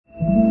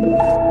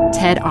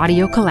TED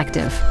Audio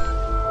Collective.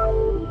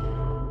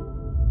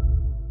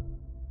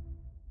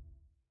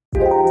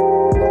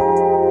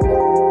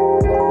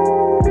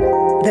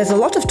 There's a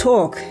lot of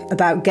talk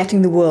about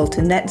getting the world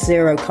to net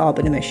zero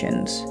carbon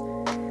emissions,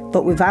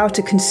 but without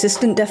a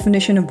consistent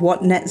definition of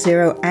what net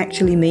zero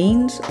actually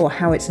means or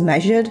how it's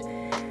measured,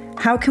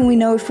 how can we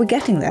know if we're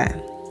getting there?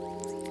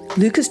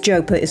 Lucas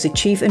Joper is the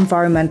Chief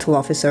Environmental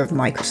Officer of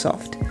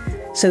Microsoft,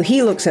 so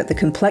he looks at the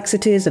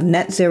complexities of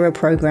net zero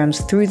programs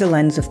through the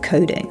lens of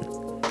coding.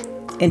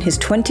 In his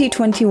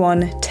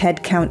 2021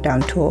 TED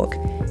Countdown talk,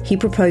 he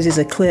proposes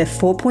a clear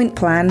 4-point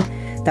plan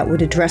that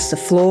would address the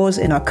flaws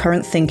in our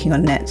current thinking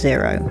on net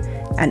zero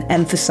and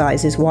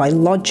emphasizes why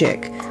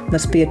logic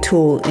must be a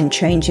tool in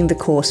changing the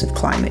course of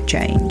climate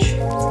change.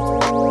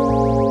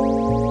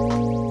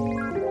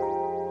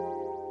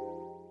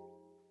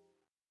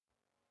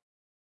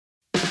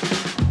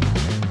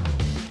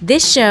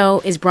 This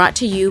show is brought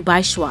to you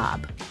by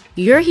Schwab.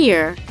 You're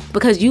here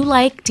because you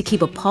like to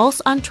keep a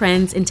pulse on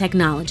trends in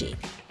technology.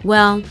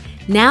 Well,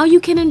 now you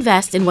can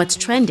invest in what's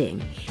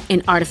trending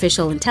in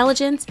artificial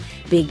intelligence,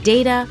 big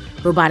data,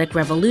 robotic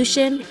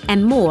revolution,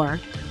 and more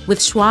with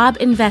Schwab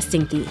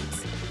Investing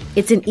Themes.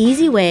 It's an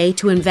easy way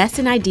to invest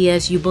in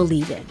ideas you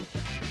believe in.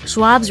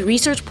 Schwab's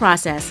research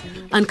process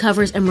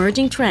uncovers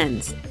emerging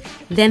trends.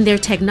 Then their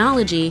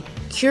technology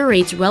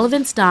curates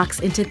relevant stocks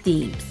into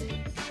themes.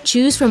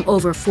 Choose from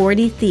over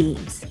 40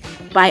 themes.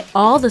 Buy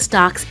all the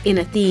stocks in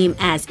a theme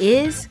as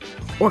is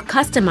or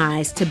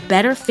customize to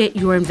better fit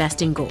your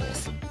investing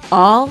goals.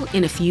 All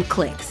in a few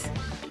clicks.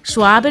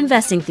 Schwab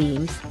Investing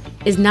Themes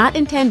is not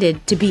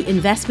intended to be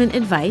investment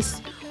advice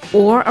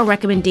or a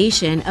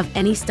recommendation of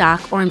any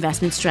stock or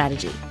investment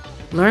strategy.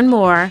 Learn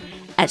more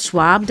at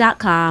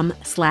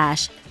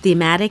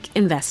schwab.com/thematic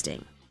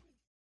investing.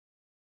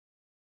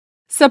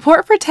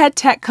 Support for TED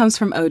Tech comes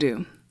from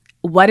Odoo.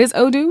 What is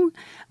Odoo?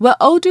 Well,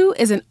 Odoo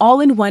is an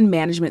all-in-one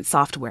management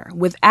software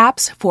with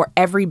apps for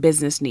every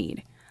business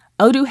need.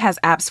 Odoo has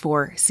apps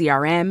for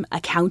CRM,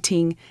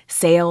 accounting,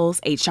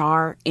 sales,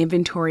 HR,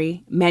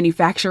 inventory,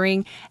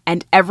 manufacturing,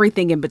 and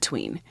everything in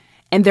between.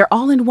 And they're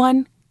all in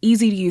one,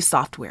 easy-to-use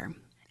software.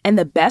 And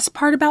the best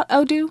part about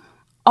Odoo?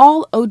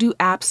 All Odoo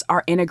apps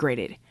are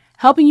integrated,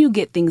 helping you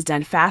get things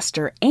done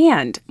faster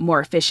and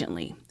more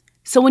efficiently.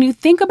 So when you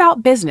think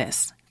about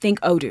business, think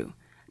Odoo.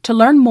 To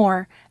learn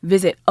more,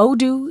 visit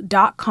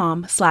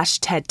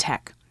odoo.com/TEDTech.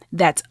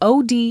 That's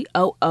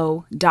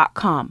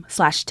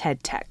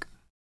odoo.com/TEDTech.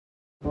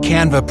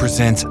 Canva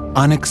presents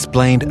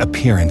Unexplained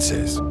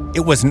Appearances.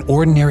 It was an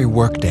ordinary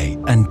workday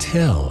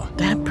until...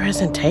 That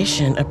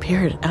presentation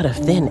appeared out of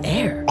thin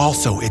air.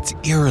 Also, it's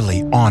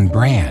eerily on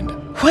brand.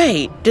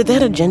 Wait, did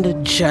that agenda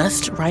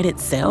just write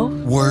itself?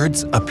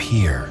 Words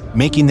appear,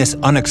 making this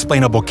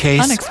unexplainable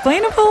case...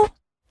 Unexplainable?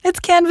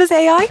 It's Canva's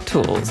AI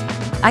tools.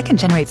 I can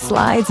generate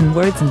slides and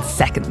words in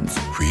seconds.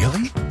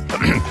 Really?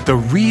 The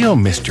real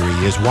mystery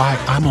is why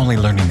I'm only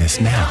learning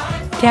this now.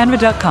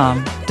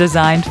 Canva.com,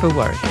 designed for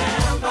work.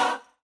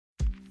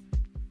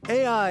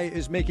 AI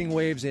is making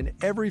waves in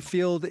every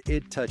field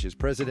it touches.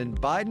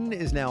 President Biden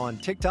is now on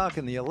TikTok,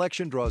 and the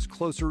election draws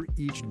closer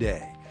each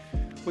day.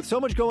 With so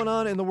much going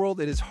on in the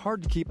world, it is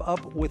hard to keep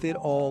up with it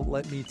all,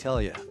 let me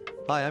tell you.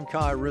 Hi, I'm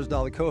Kai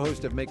Ryssdal, the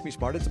co-host of Make Me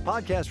Smart. It's a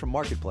podcast from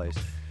Marketplace.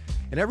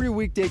 And every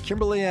weekday,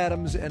 Kimberly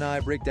Adams and I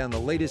break down the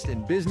latest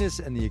in business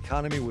and the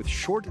economy with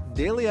short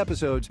daily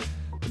episodes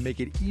to make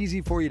it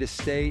easy for you to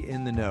stay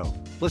in the know.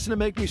 Listen to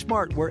Make Me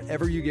Smart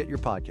wherever you get your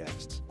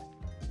podcasts.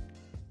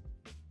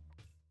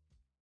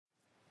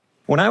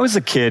 When I was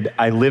a kid,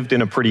 I lived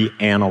in a pretty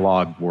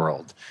analog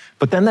world.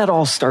 But then that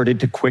all started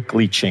to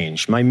quickly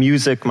change. My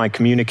music, my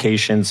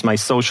communications, my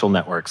social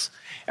networks,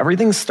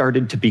 everything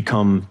started to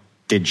become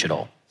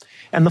digital.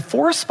 And the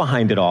force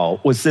behind it all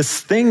was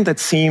this thing that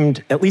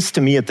seemed, at least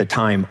to me at the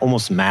time,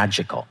 almost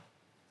magical.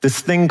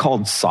 This thing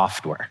called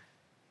software.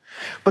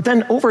 But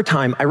then over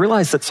time, I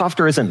realized that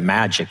software isn't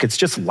magic. It's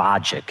just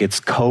logic. It's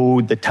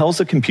code that tells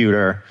a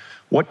computer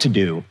what to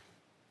do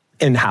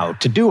and how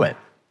to do it.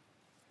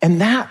 And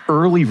that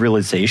early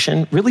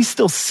realization really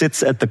still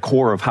sits at the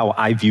core of how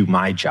I view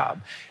my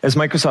job as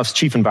Microsoft's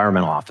Chief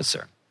Environmental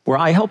Officer, where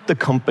I help the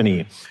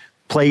company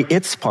play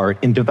its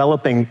part in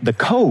developing the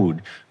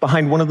code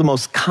behind one of the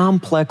most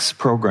complex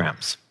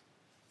programs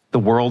the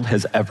world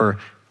has ever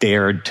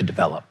dared to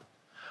develop.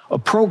 A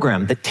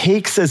program that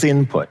takes as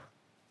input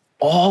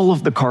all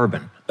of the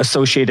carbon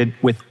associated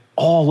with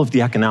all of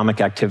the economic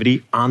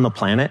activity on the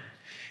planet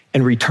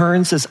and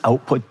returns as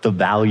output the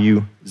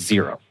value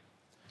zero.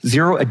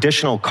 Zero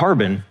additional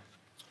carbon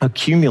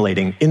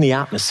accumulating in the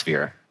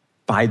atmosphere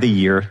by the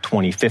year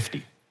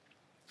 2050.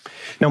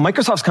 Now,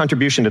 Microsoft's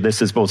contribution to this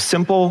is both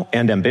simple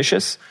and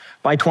ambitious.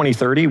 By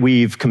 2030,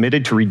 we've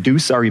committed to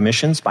reduce our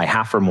emissions by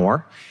half or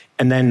more,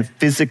 and then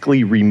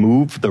physically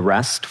remove the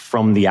rest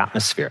from the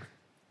atmosphere.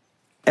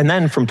 And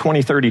then from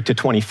 2030 to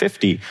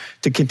 2050,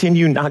 to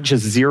continue not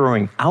just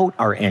zeroing out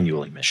our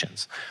annual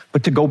emissions,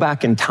 but to go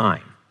back in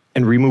time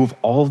and remove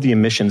all of the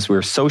emissions we're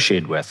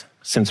associated with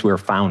since we were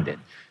founded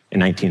in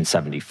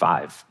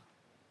 1975.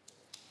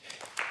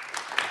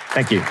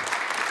 Thank you.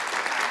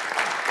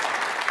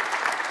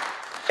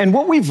 And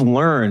what we've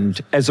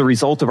learned as a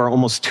result of our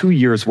almost 2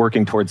 years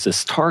working towards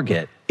this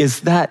target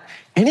is that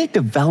any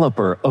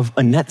developer of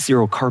a net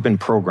zero carbon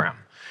program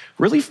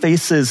really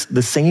faces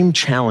the same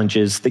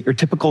challenges that your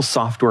typical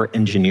software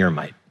engineer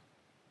might.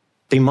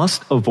 They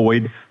must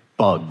avoid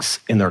bugs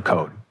in their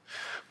code.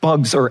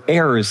 Bugs or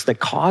errors that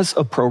cause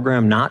a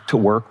program not to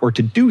work or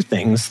to do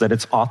things that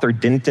its author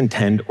didn't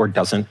intend or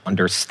doesn't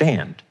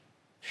understand.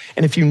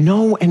 And if you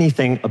know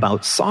anything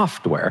about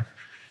software,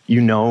 you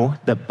know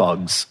that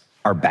bugs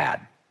are bad.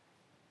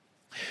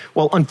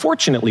 Well,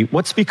 unfortunately,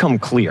 what's become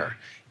clear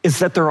is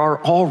that there are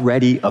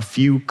already a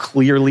few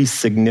clearly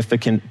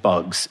significant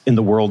bugs in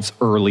the world's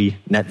early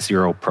net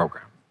zero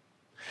program.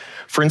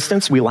 For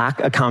instance, we lack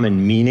a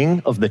common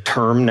meaning of the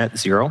term net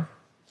zero.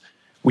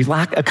 We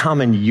lack a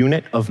common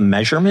unit of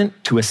measurement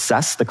to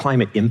assess the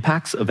climate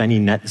impacts of any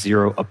net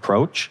zero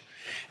approach.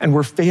 And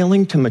we're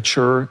failing to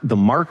mature the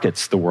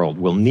markets the world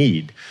will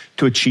need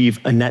to achieve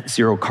a net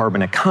zero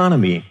carbon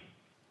economy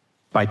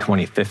by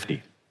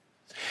 2050.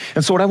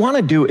 And so what I want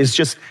to do is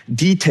just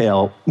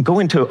go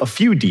into a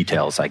few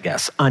details, I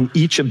guess, on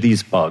each of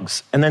these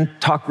bugs, and then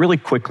talk really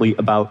quickly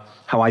about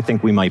how I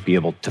think we might be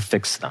able to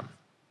fix them.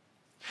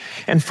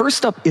 And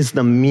first up is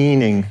the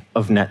meaning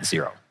of net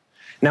zero.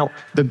 Now,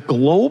 the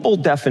global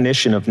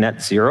definition of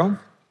net zero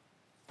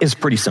is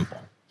pretty simple.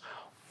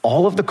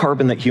 All of the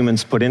carbon that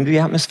humans put into the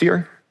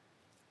atmosphere,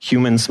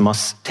 humans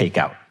must take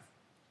out.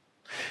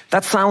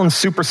 That sounds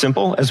super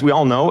simple. As we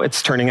all know,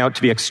 it's turning out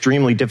to be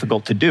extremely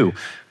difficult to do.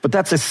 But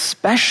that's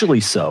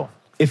especially so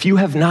if you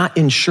have not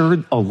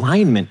ensured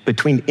alignment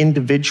between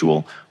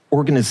individual,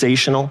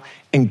 organizational,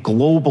 and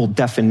global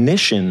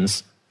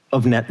definitions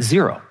of net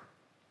zero.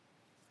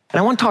 And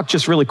I want to talk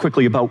just really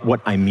quickly about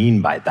what I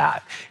mean by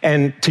that.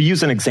 And to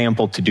use an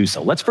example to do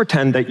so, let's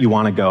pretend that you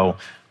want to go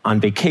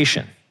on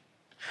vacation.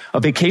 A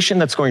vacation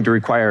that's going to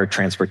require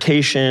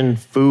transportation,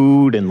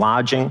 food, and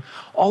lodging,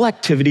 all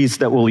activities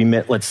that will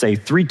emit, let's say,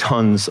 3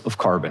 tons of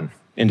carbon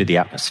into the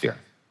atmosphere.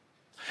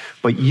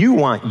 But you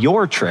want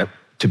your trip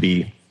to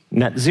be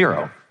net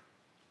zero.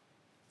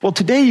 Well,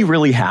 today you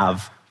really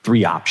have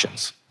 3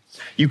 options.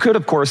 You could,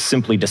 of course,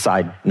 simply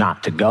decide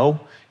not to go,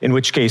 in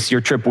which case your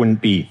trip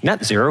wouldn't be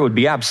net zero, it would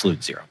be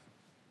absolute zero.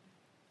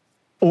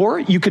 Or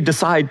you could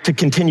decide to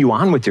continue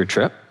on with your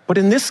trip, but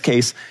in this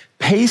case,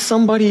 pay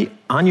somebody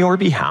on your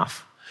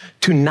behalf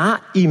to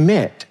not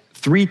emit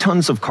 3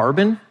 tons of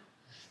carbon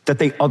that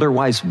they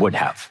otherwise would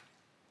have.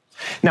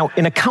 Now,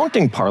 in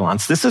accounting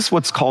parlance, this is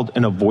what's called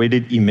an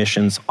avoided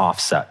emissions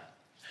offset.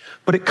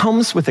 But it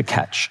comes with a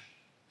catch.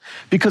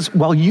 Because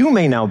while you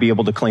may now be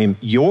able to claim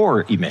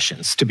your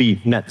emissions to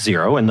be net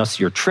zero, and thus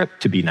your trip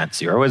to be net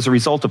zero, as a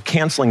result of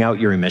canceling out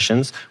your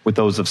emissions with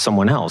those of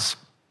someone else,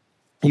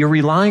 you're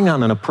relying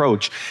on an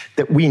approach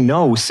that we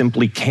know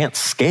simply can't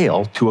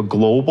scale to a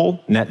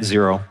global net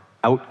zero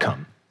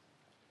outcome.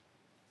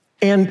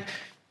 And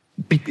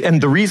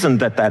the reason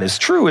that that is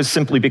true is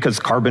simply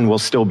because carbon will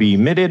still be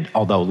emitted,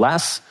 although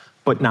less,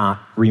 but not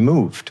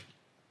removed.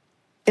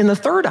 In the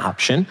third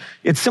option,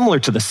 it's similar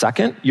to the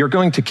second. You're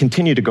going to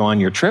continue to go on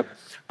your trip,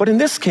 but in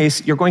this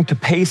case, you're going to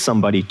pay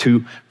somebody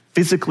to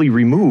physically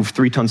remove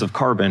 3 tons of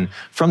carbon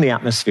from the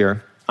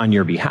atmosphere on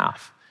your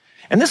behalf.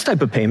 And this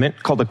type of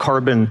payment, called a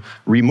carbon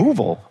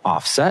removal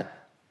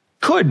offset,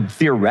 could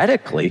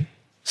theoretically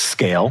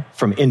scale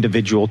from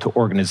individual to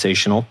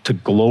organizational to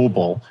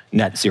global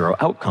net zero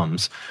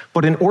outcomes.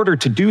 But in order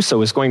to do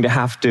so, is going to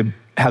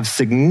have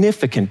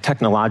significant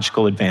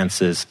technological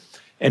advances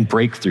and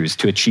breakthroughs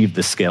to achieve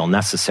the scale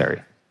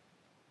necessary.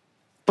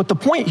 But the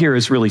point here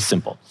is really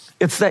simple.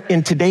 It's that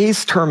in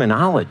today's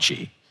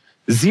terminology,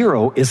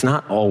 zero is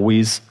not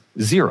always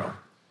zero.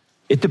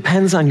 It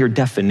depends on your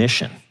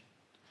definition.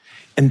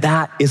 And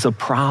that is a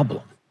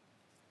problem.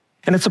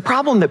 And it's a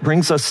problem that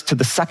brings us to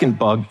the second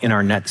bug in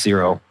our net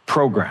zero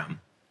program,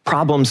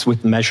 problems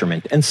with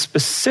measurement, and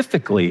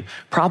specifically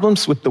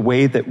problems with the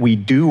way that we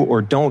do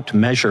or don't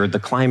measure the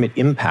climate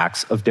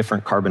impacts of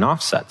different carbon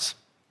offsets.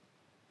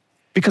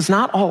 Because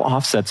not all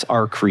offsets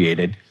are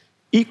created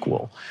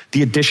equal.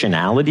 The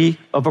additionality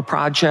of a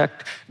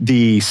project,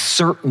 the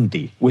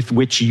certainty with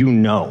which you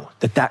know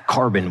that that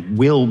carbon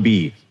will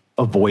be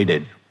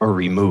avoided or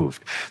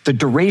removed, the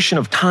duration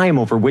of time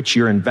over which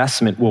your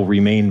investment will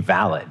remain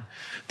valid,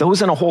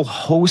 those and a whole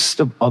host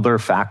of other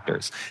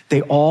factors,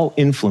 they all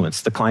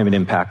influence the climate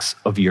impacts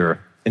of your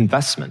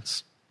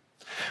investments.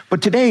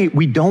 But today,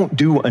 we don't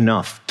do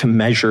enough to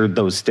measure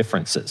those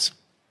differences.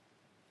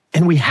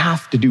 And we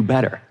have to do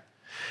better.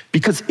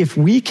 Because if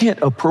we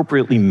can't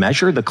appropriately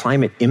measure the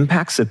climate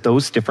impacts that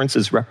those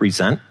differences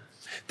represent,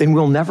 then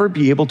we'll never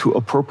be able to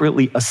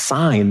appropriately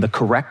assign the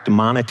correct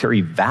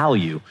monetary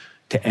value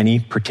to any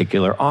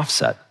particular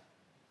offset.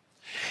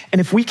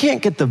 And if we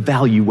can't get the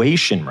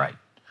valuation right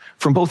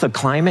from both a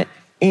climate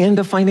and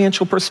a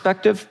financial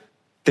perspective,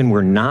 then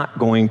we're not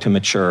going to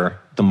mature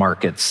the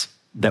markets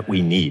that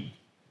we need.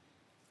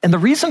 And the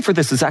reason for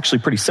this is actually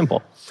pretty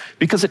simple,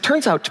 because it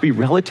turns out to be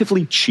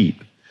relatively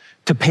cheap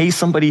to pay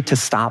somebody to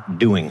stop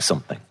doing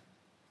something.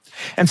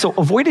 And so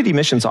avoided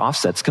emissions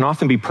offsets can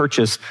often be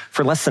purchased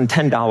for less than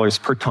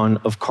 $10 per ton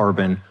of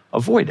carbon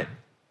avoided.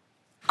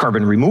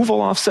 Carbon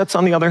removal offsets,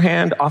 on the other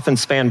hand, often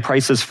span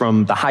prices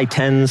from the high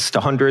tens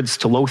to hundreds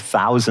to low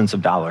thousands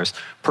of dollars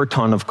per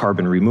ton of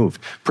carbon removed,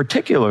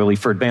 particularly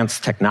for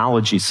advanced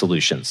technology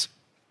solutions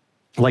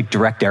like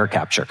direct air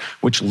capture,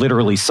 which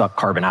literally suck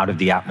carbon out of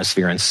the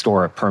atmosphere and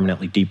store it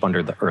permanently deep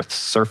under the Earth's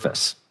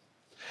surface.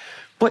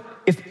 But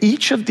if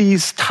each of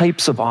these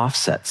types of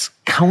offsets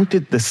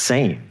counted the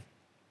same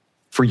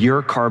for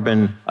your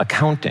carbon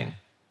accounting,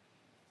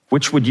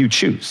 which would you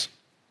choose?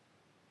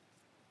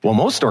 Well,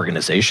 most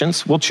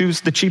organizations will choose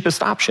the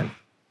cheapest option.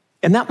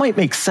 And that might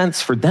make sense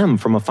for them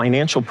from a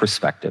financial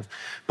perspective,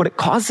 but it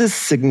causes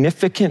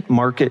significant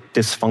market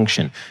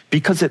dysfunction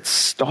because it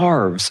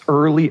starves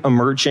early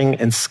emerging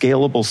and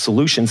scalable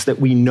solutions that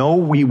we know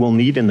we will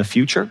need in the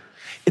future.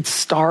 It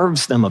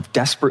starves them of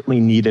desperately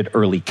needed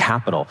early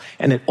capital,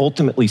 and it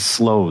ultimately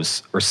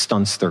slows or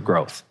stunts their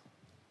growth.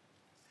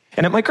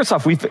 And at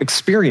Microsoft, we've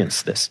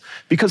experienced this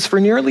because for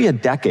nearly a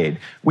decade,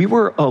 we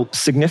were a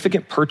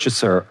significant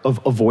purchaser of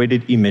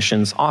avoided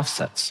emissions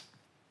offsets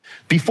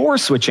before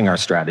switching our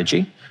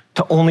strategy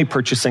to only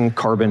purchasing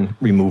carbon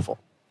removal.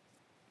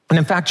 And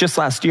in fact, just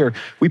last year,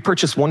 we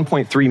purchased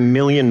 1.3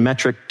 million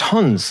metric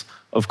tons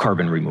of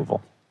carbon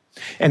removal.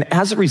 And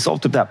as a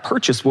result of that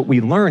purchase, what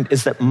we learned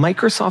is that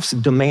Microsoft's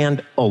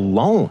demand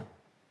alone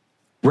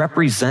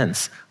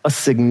represents a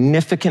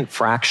significant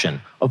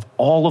fraction of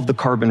all of the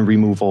carbon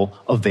removal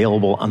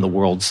available on the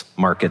world's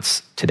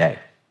markets today.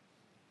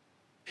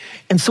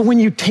 And so when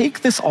you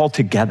take this all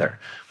together,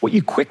 what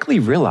you quickly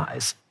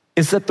realize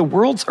is that the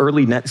world's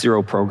early net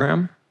zero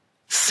program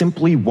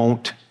simply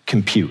won't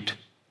compute.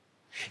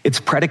 It's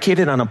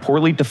predicated on a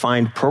poorly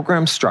defined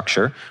program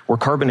structure where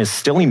carbon is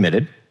still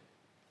emitted,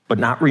 but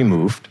not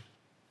removed,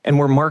 and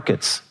where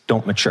markets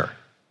don't mature.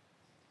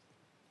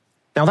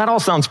 Now, that all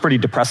sounds pretty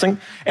depressing,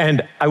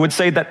 and I would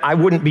say that I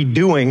wouldn't be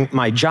doing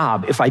my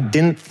job if I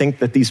didn't think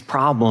that these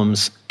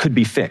problems could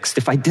be fixed,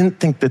 if I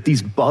didn't think that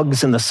these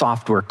bugs in the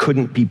software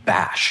couldn't be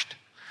bashed.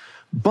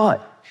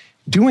 But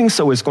doing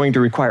so is going to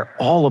require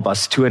all of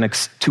us to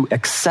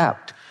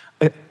accept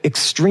an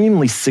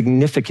extremely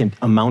significant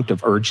amount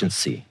of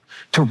urgency,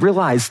 to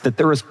realize that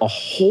there is a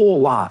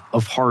whole lot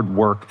of hard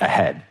work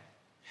ahead,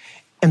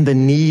 and the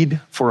need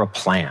for a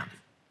plan.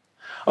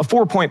 A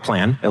 4-point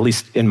plan, at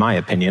least in my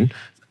opinion,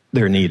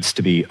 there needs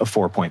to be a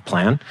 4-point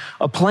plan,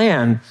 a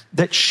plan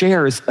that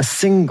shares a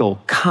single,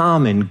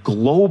 common,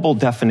 global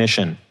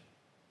definition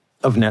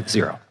of net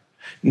zero,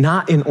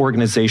 not an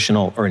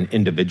organizational or an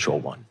individual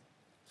one.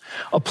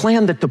 A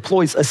plan that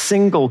deploys a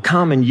single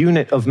common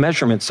unit of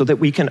measurement so that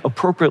we can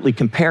appropriately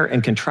compare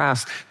and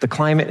contrast the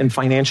climate and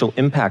financial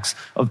impacts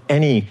of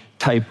any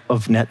type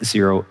of net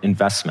zero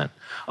investment.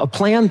 A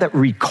plan that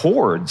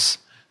records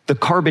the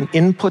carbon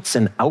inputs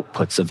and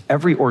outputs of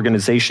every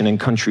organization and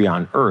country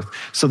on Earth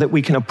so that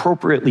we can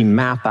appropriately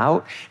map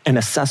out and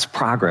assess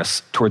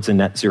progress towards a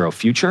net zero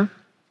future.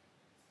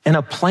 And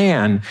a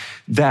plan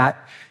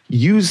that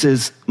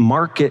uses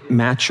market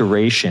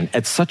maturation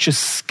at such a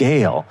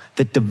scale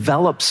that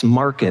develops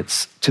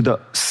markets to the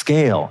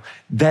scale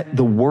that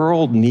the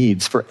world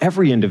needs for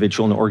every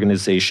individual and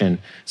organization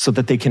so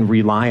that they can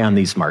rely on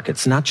these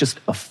markets, not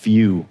just a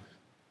few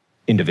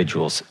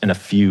individuals and a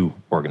few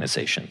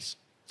organizations.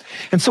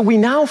 And so we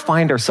now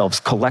find ourselves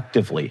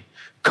collectively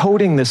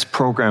coding this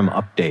program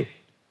update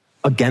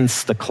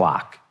against the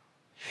clock.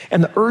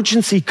 And the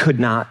urgency could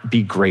not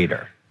be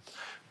greater.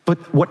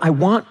 But what I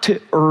want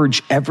to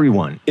urge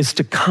everyone is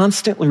to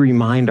constantly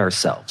remind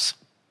ourselves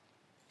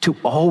to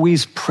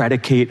always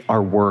predicate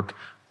our work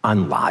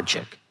on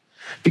logic.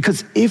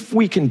 Because if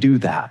we can do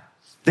that,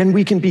 then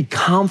we can be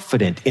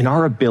confident in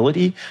our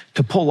ability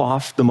to pull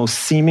off the most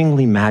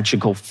seemingly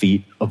magical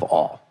feat of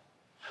all.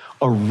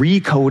 A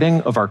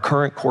recoding of our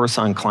current course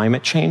on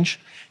climate change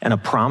and a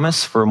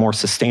promise for a more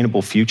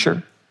sustainable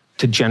future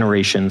to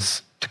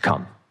generations to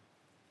come.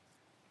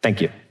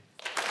 Thank you.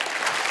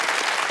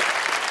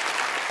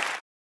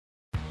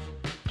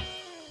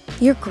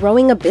 You're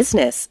growing a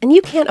business, and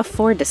you can't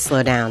afford to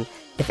slow down.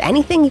 If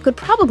anything, you could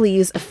probably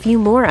use a few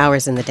more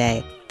hours in the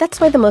day. That's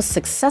why the most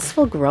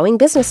successful growing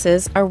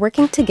businesses are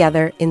working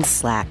together in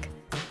Slack.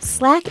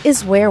 Slack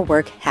is where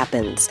work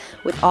happens,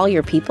 with all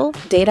your people,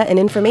 data, and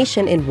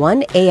information in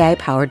one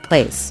AI-powered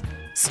place.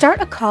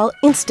 Start a call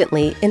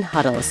instantly in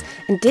huddles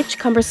and ditch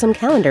cumbersome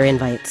calendar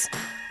invites.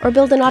 Or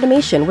build an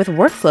automation with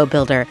Workflow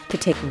Builder to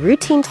take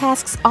routine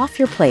tasks off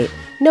your plate,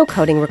 no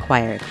coding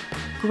required.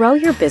 Grow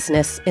your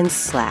business in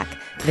Slack.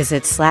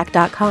 Visit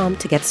slack.com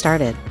to get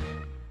started.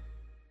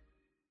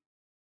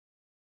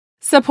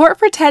 Support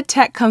for TED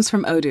Tech comes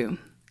from Odoo.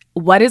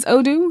 What is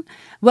Odoo?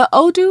 Well,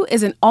 Odoo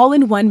is an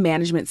all-in-one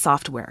management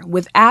software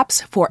with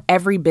apps for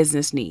every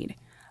business need.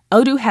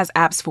 Odoo has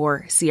apps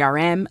for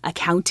CRM,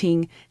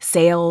 accounting,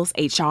 sales,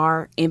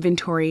 HR,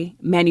 inventory,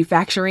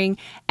 manufacturing,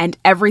 and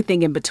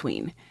everything in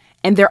between.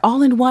 And they're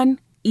all in one,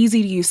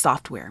 easy-to-use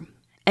software.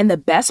 And the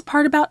best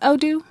part about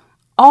Odoo?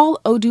 All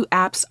Odoo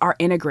apps are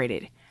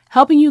integrated,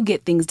 helping you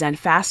get things done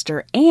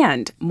faster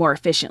and more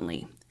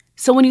efficiently.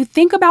 So when you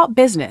think about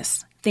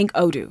business, think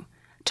Odoo.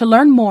 To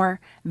learn more,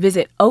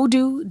 visit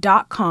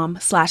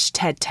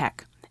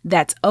odoo.com/TEDTech.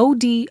 That's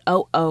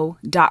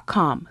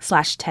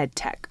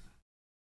odoo.com/TEDTech.